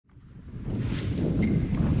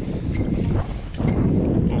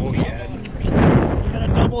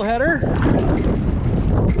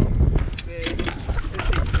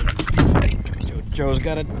look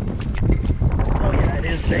at it. Oh yeah, it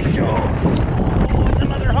is Big Joe. Oh, it's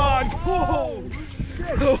another hog. Whoa.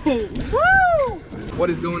 Woo! What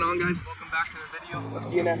is going on, guys? Welcome back to the video of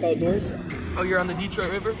DNF Outdoors. Out here on the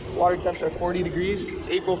Detroit River. Water temps are 40 degrees. It's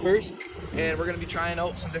April 1st, and we're gonna be trying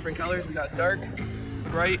out some different colors. We got dark,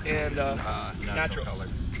 bright, and natural color.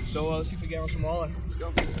 So let's see if we get on some walleye. Let's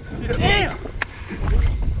go. Damn!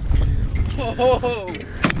 Whoa!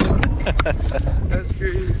 That's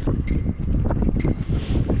crazy.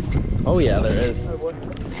 Oh yeah, there is.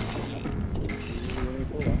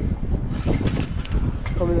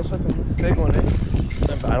 Coming this way, big one, eh?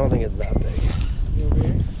 I don't think it's that big. You over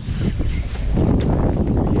here?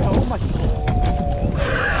 Yeah, oh my god.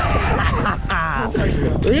 Oh my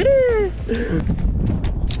god.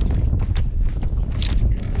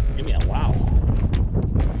 Give me a wow.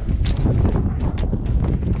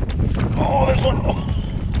 Oh, this one. Oh.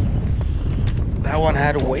 That one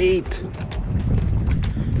had weight.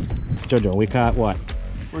 Jojo, we caught what?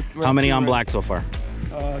 We're How many on right? black so far?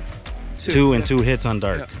 Two and 2 hits on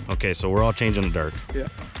dark. Yeah. Okay, so we're all changing to dark. Yeah.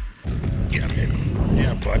 Yeah, baby.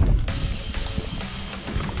 Yeah, bud.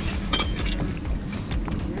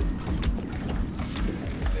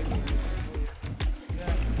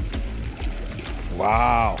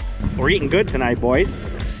 Wow. We're eating good tonight, boys.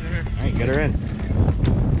 Yes, sir. All right, get her in.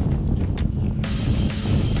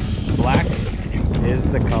 Black is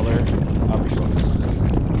the color of choice.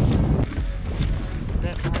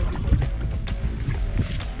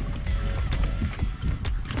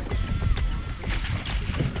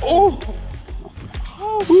 Oh!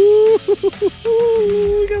 We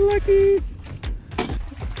got lucky.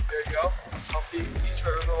 There you go. Healthy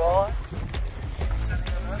Detroit River walleye.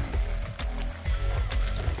 Sitting on that.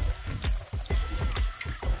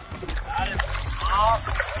 That is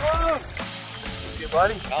awesome. See you,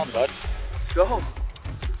 buddy. Come, bud. Let's go.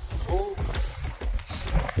 Oh.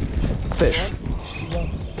 Fish.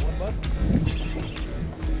 One bud.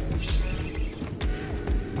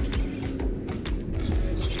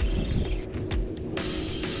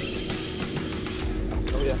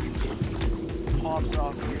 Oh yeah. Pops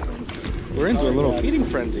off here. We're into a little feeding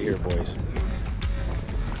frenzy here, boys.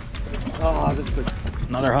 Oh, this is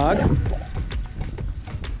Another hog.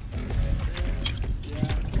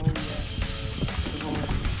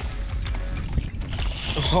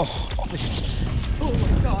 Oh, oh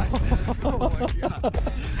my god. Oh my god.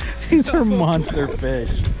 these are monster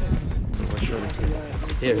fish.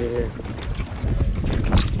 Here.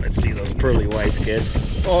 Let's see those pearly whites, kid.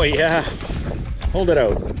 Oh yeah. Hold it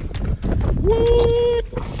out. What?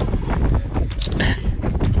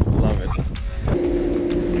 Love it.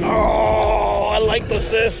 Oh, I like the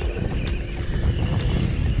sis.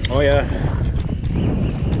 Oh yeah.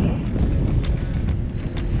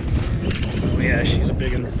 Oh yeah, she's a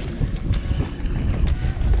big one.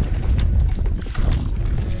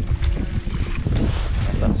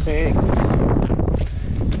 That's a pig.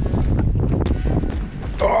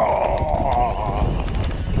 Oh,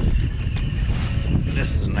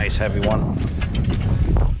 this is a nice heavy one.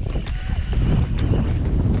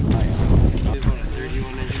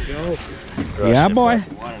 Yeah, boy.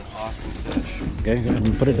 What an awesome fish. Okay, go ahead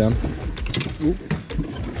and put it down. Ooh.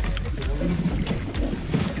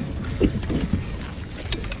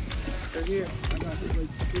 Right here. I got it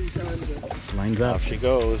like 3 times. Lines up. Off she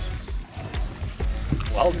goes.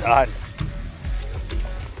 Well done.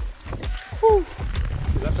 Whew.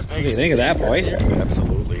 Is that the What do you biggest? think of that, boys?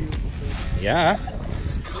 Absolutely. Yeah.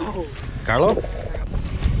 Let's go. Carlo?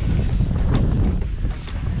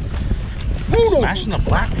 Smashing the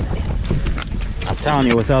black. I'm telling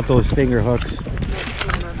you, without those stinger hooks.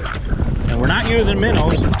 And we're not using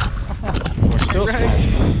minnows. We're still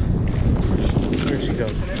smashing. There she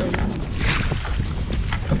goes.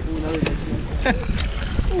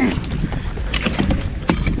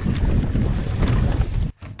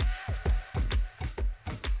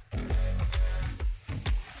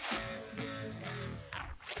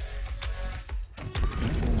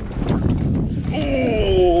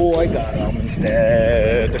 Oh, I got him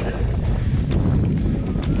instead.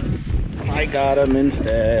 I got him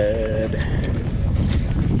instead.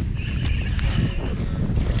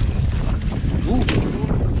 Ooh.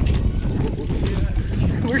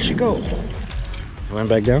 Where'd she go? Went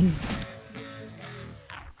back down.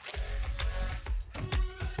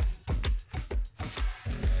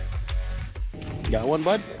 Got one,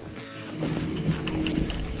 bud?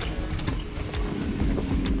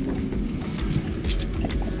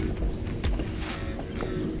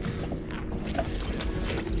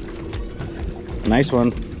 Nice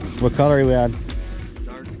one. What color are we at?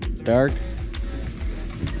 Dark. Dark.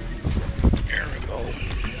 There we go.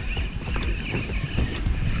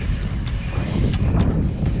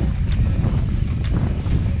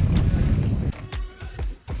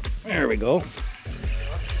 we go.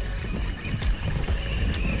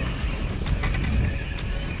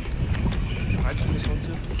 I just missed one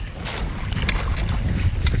too.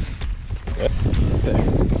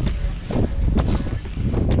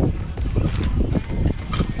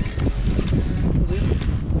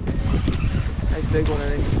 Nice big one, I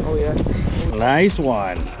think. Oh yeah. Nice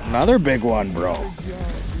one. Another big one, bro. Right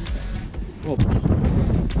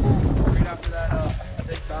after that, a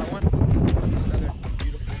big fat one. Another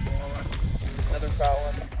beautiful walleye. Another fat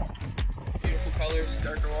one. Beautiful colors,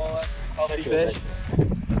 darker walleye. Healthy fish.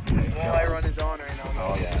 Walleye run is on right now.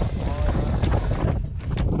 Oh yeah.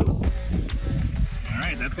 All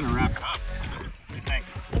right, that's gonna wrap it up. What do you think?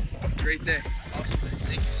 Great day. Awesome day.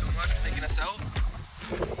 Thank you so much for taking us out.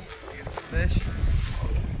 Beautiful fish.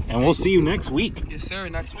 And we'll see you next week. Yes, sir.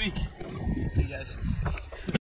 Next week. See you guys.